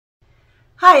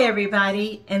Hi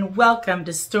everybody, and welcome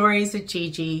to Stories with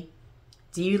Gigi.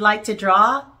 Do you like to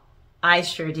draw? I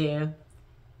sure do.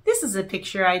 This is a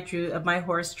picture I drew of my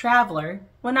horse Traveler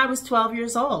when I was 12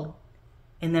 years old.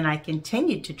 And then I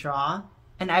continued to draw,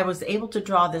 and I was able to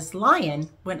draw this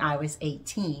lion when I was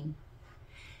 18.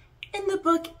 In the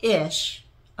book Ish,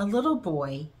 a little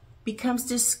boy becomes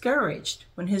discouraged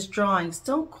when his drawings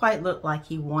don't quite look like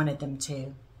he wanted them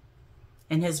to,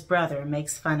 and his brother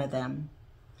makes fun of them.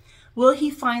 Will he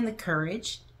find the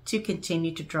courage to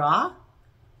continue to draw?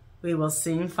 We will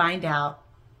soon find out.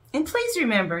 And please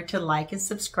remember to like and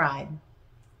subscribe.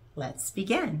 Let's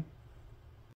begin.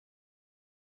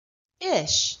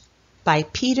 Ish by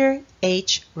Peter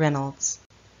H. Reynolds.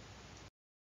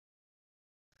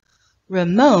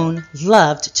 Ramon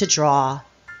loved to draw.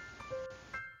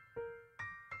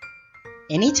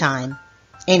 Anytime,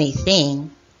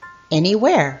 anything,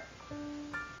 anywhere.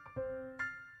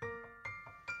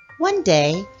 One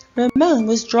day, Ramon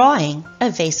was drawing a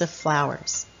vase of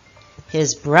flowers.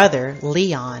 His brother,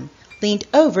 Leon, leaned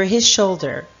over his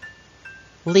shoulder.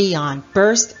 Leon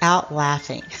burst out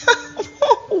laughing.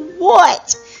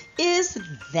 "What is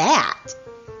that?"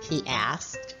 he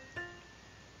asked.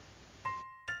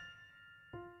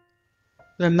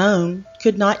 Ramon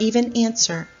could not even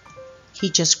answer. He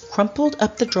just crumpled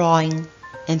up the drawing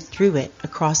and threw it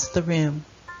across the room.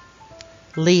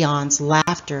 Leon's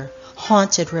laughter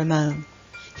haunted Ramon.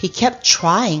 He kept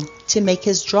trying to make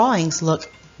his drawings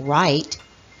look right,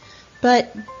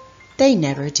 but they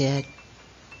never did.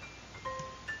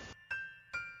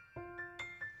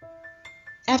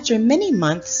 After many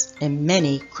months and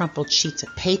many crumpled sheets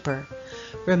of paper,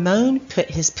 Ramon put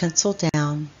his pencil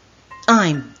down.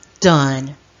 "I'm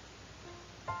done."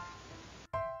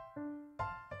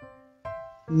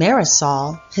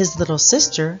 Marisol, his little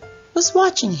sister, was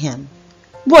watching him.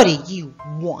 "What do you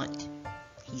want?"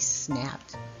 he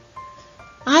snapped.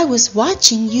 "I was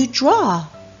watching you draw,"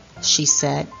 she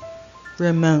said.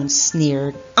 Ramon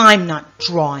sneered. "I'm not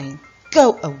drawing.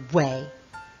 Go away."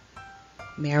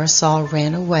 Marisol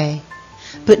ran away,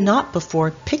 but not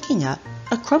before picking up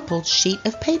a crumpled sheet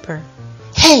of paper.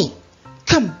 "Hey,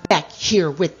 come back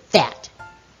here with that!"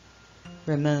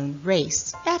 Ramon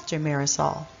raced after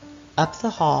Marisol, up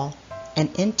the hall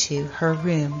and into her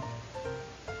room.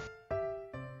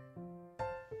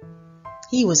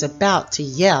 He was about to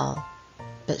yell,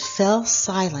 but fell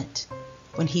silent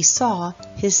when he saw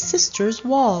his sister's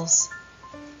walls.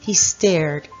 He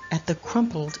stared at the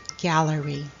crumpled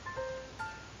gallery.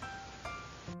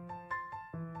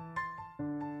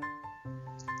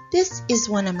 "This is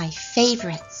one of my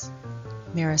favorites,"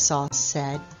 Marisol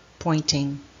said,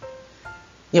 pointing.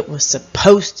 "It was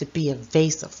supposed to be a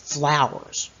vase of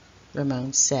flowers,"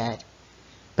 Ramon said,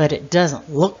 "but it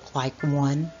doesn't look like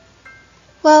one."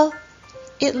 "Well,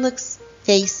 it looks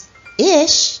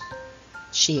vase-ish,"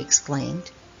 she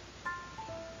exclaimed.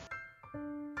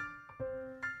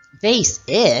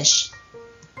 "Vase-ish?"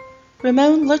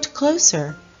 Ramon looked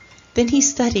closer. Then he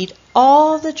studied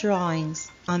all the drawings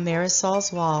on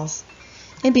Marisol's walls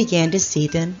and began to see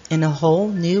them in a whole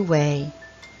new way.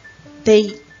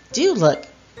 "They do look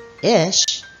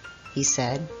ish," he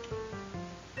said.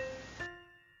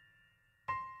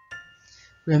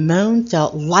 Ramon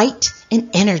felt light and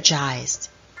energized.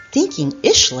 Thinking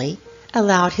ishly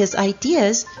allowed his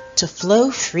ideas to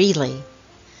flow freely.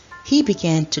 He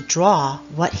began to draw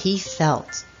what he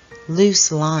felt, loose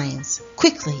lines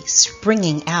quickly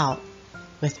springing out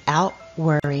without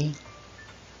worry.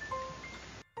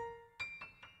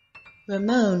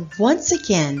 Ramon once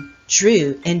again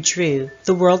drew and drew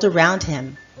the world around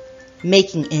him.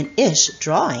 Making an ish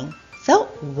drawing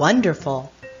felt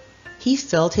wonderful. He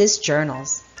filled his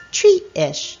journals,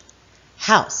 tree-ish,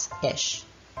 house-ish,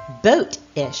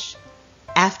 boat-ish,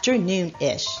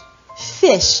 afternoon-ish,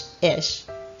 fish-ish,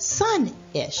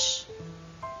 sun-ish.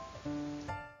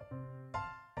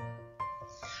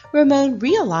 Ramon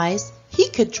realized he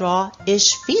could draw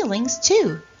ish feelings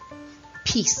too.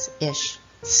 Peace-ish,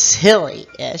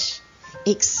 silly-ish,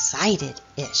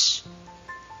 excited-ish.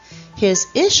 His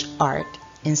ish art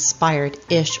inspired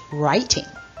ish writing.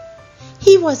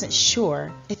 He wasn't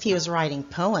sure if he was writing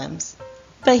poems,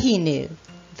 but he knew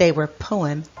they were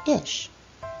poem-ish.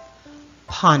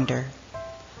 Ponder,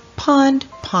 pond,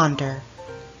 ponder,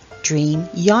 dream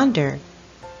yonder,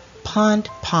 pond,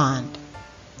 pond,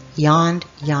 yond,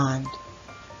 yond,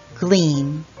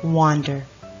 gleam, wander,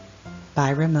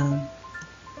 by Ramon.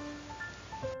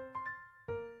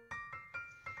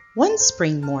 One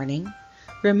spring morning,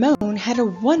 Ramon had a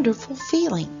wonderful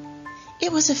feeling.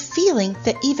 It was a feeling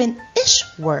that even ish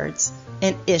words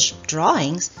and ish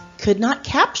drawings could not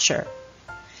capture.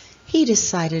 he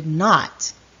decided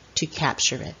not to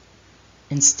capture it.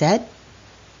 Instead,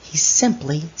 he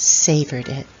simply savored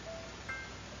it.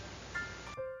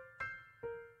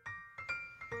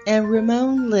 And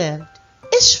Ramon lived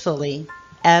ishfully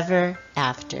ever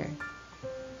after.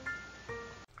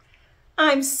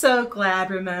 I'm so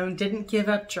glad Ramon didn't give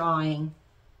up drawing,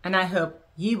 and I hope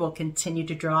you will continue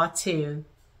to draw too.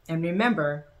 And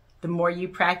remember, the more you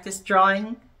practice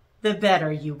drawing, the better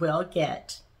you will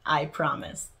get. I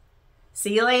promise.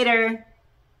 See you later.